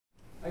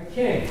A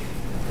king.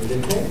 Is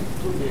it king?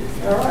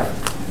 All right.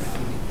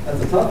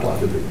 That's a tough one.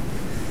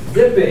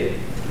 Zippy.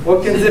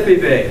 What can Zippy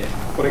be?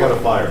 Putting out a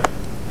fire.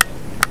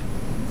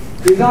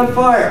 He's on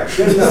fire.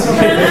 Good enough.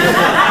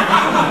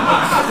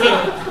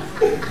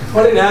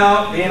 Putting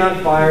out, being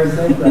on fire,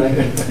 same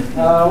thing.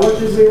 What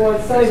should we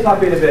want Sunny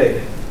Puppy to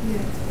be?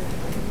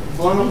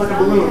 Blowing up like a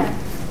balloon.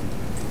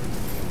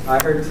 I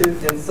heard two.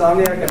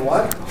 Insomniac and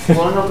what?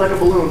 Blowing up like a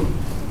balloon.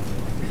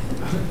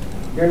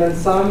 You're an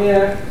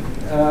insomniac.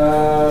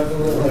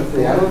 Let's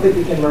see. I don't think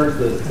you can merge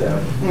those two.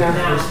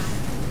 Yeah.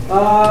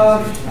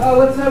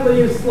 Let's have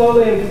you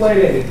slowly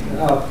inflating.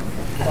 Oh,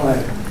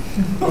 fine.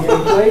 Can you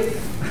inflate?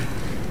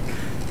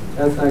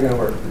 That's not going to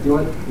work. You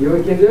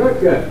can do it?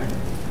 Good.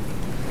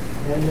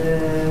 And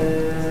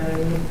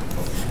then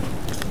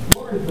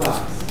Morton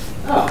Fox.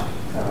 Oh,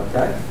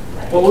 okay.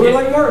 Well, we would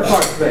like Morton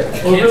Fox to be.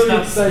 Can't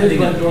stop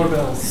spinning on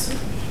doorbells.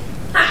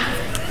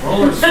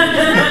 Roller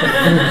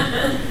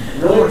skating.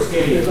 Roller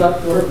skating. It's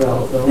up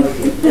doorbells. I like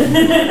it.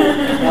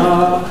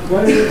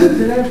 What's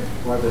your name?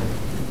 Wyvern.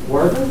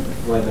 Wyvern?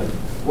 Wyvern.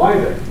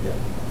 Wyvern. Yeah.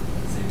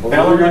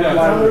 Ballerina.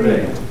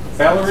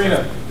 Ballerina.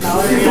 I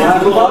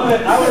love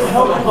it. I was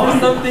hoping for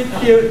something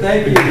cute.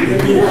 Thank you.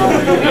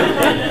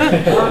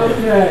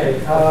 Okay.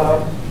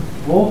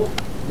 Wolf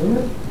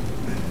Lumen?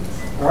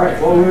 All right.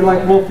 What would we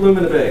like Wolf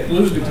Lumen to be?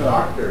 Blues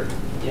guitar. Doctor.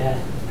 Yeah.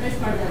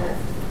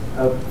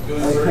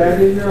 Okay,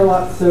 these are a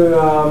lot.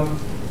 So,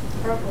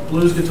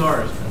 Blues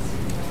guitarist.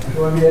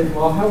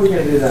 well, how are we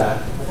going to do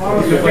that?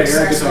 You play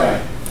air guitar.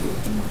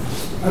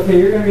 Okay,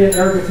 you're going to be an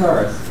air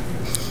guitarist.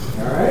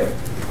 All right.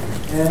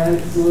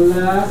 And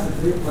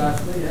lastly,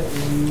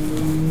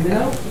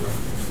 no.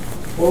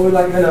 What would we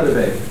like Minnow to be?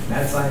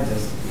 Mad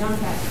scientist. Young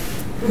cat.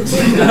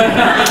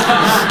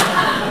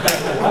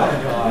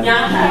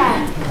 Young cat.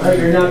 All right,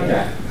 you're a young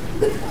cat.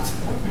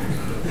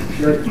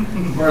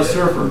 Or a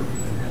surfer.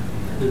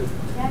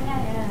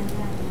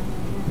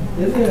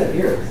 Isn't it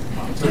ears?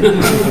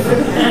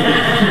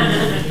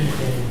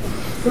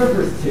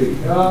 Surfer's too.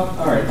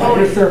 All right,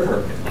 you're a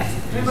surfer.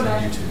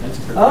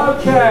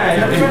 Okay,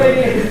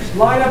 everybody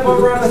line up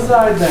over on the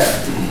side there.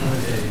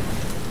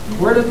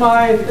 Where does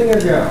my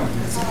thinger go?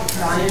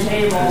 On your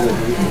table.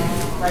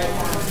 Right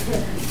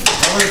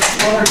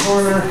Other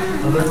corner.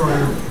 Other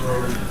corner.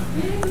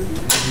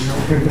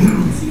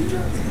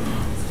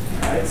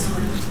 Alright.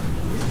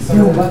 So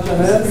much on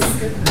this.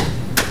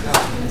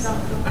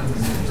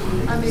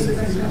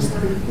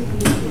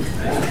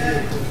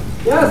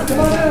 Yes, come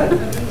on in.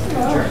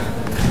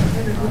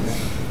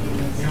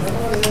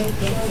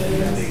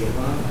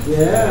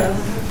 Yes.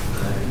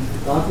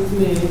 Boss is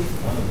me.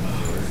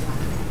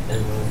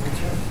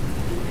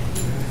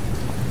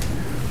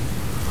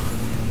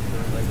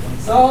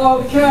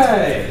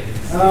 Okay.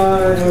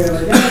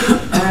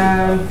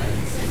 And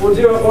we'll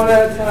do it one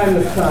at a time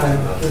this time,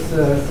 just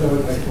so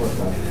it makes more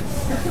sense.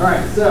 All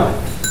right. So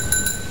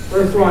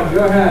first one,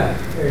 go ahead.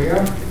 There you go.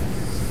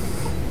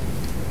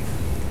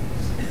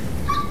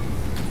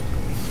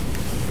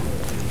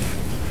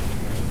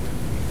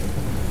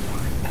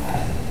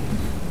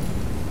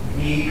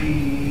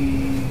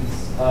 He's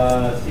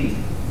Steve.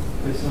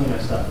 Please tell me my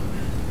stuff.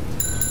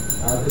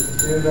 I'll just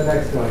do the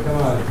next one. Come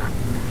on.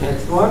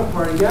 Next one,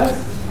 party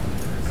guest.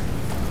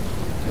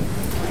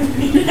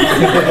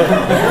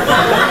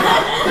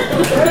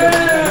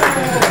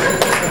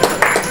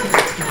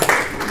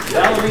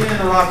 Ballerina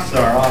and a rock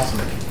star. Awesome.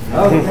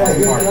 Okay,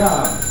 good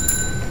job.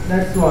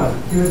 Next one.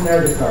 Who's an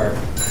air guitar?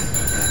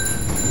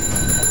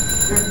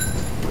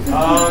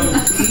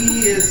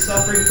 He is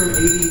suffering from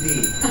ADD.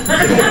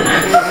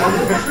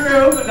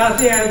 True, but not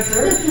the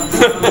answer.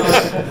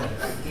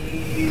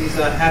 He's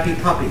a happy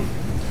puppy.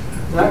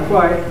 Not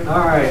quite.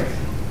 All right.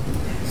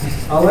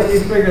 I'll let you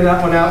figure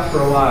that one out for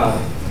a while.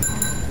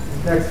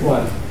 Next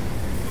one.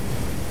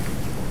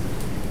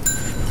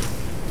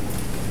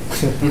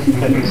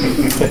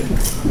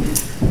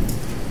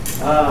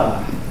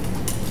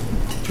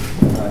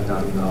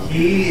 Not enough.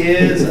 He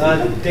is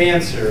a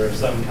dancer of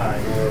some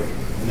kind, or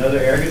another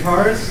air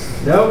guitarist.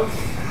 Nope.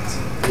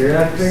 You're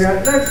gonna have to figure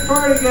out next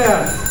party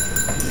guest.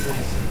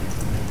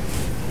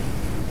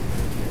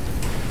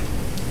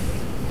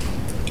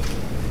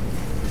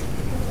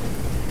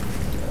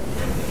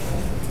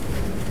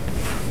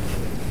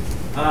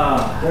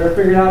 Never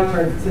figured out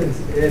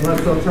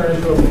unless they'll turn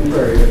into a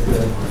blueberry.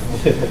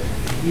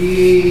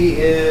 He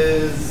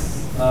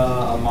is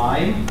a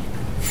mime.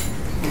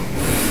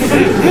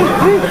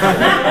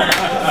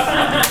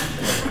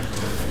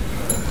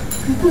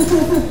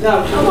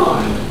 Now, come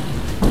on.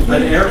 A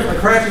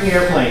crashing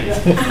airplane.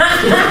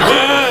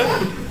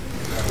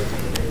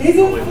 He's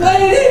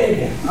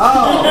inflating! Oh!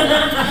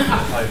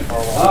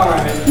 All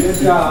right, good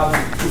job.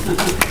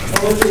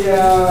 What was it?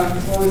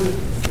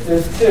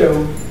 There's two.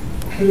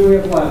 Who do we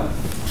have left?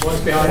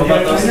 What's behind I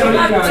know you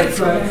guys,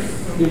 but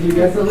did you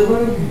guess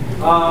everybody?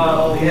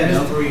 Yeah,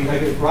 no, three.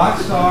 Like a rock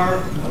star,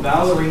 a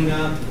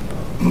ballerina.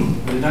 I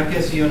did not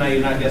guess you, and I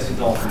did not guess the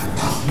dolphin.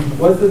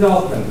 What's the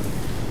dolphin?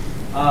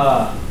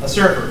 A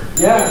surfer.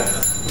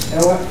 Yes.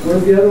 And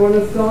where's the other one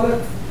that's on it?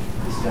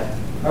 This guy.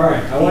 All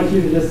right, I want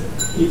you to just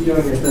Keep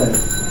doing your thing.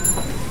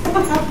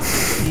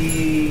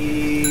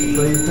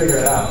 So you figure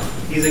it out.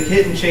 He's a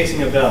kitten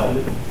chasing a bell.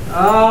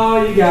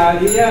 Oh, you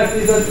got it. Yes,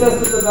 he's obsessed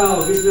with the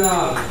bell. Good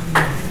job.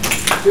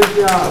 Good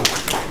job.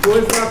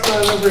 Who's got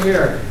that over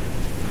here?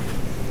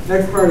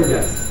 Next party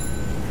guest.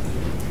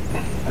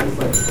 I just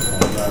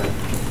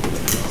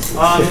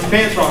like His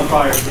pants are on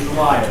fire. He's a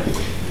liar.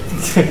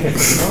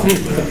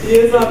 He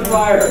is on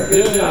fire.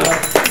 Good job.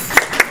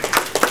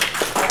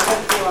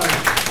 Next one.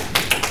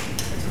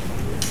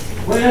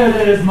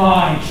 Where is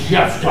my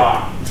jester?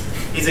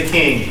 He's a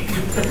king.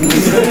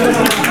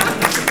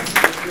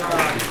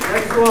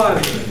 Next one.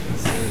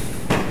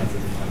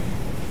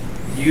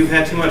 You've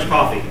had too much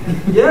coffee.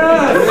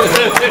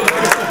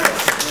 Yes!